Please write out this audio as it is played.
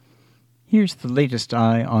Here's the latest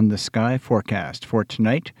eye on the sky forecast for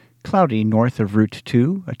tonight. Cloudy north of Route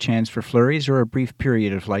 2, a chance for flurries or a brief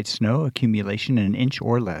period of light snow, accumulation an inch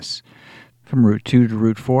or less. From Route 2 to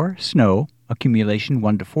Route 4, snow, accumulation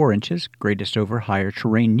 1 to 4 inches, greatest over higher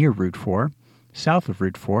terrain near Route 4. South of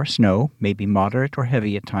Route 4, snow, may be moderate or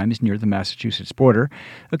heavy at times near the Massachusetts border.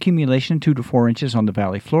 Accumulation 2 to 4 inches on the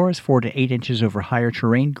valley floors, 4 to 8 inches over higher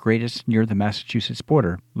terrain, greatest near the Massachusetts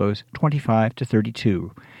border. Lows 25 to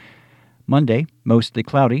 32. Monday, mostly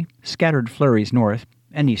cloudy, scattered flurries north,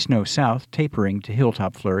 any snow south, tapering to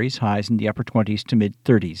hilltop flurries, highs in the upper 20s to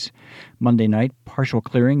mid-30s. Monday night, partial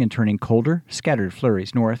clearing and turning colder, scattered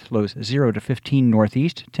flurries north, lows 0 to 15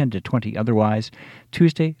 northeast, 10 to 20 otherwise.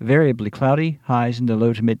 Tuesday, variably cloudy, highs in the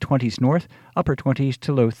low to mid-20s north, upper 20s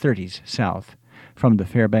to low 30s south. From the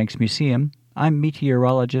Fairbanks Museum, I'm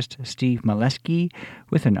meteorologist Steve Molesky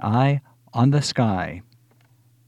with an eye on the sky.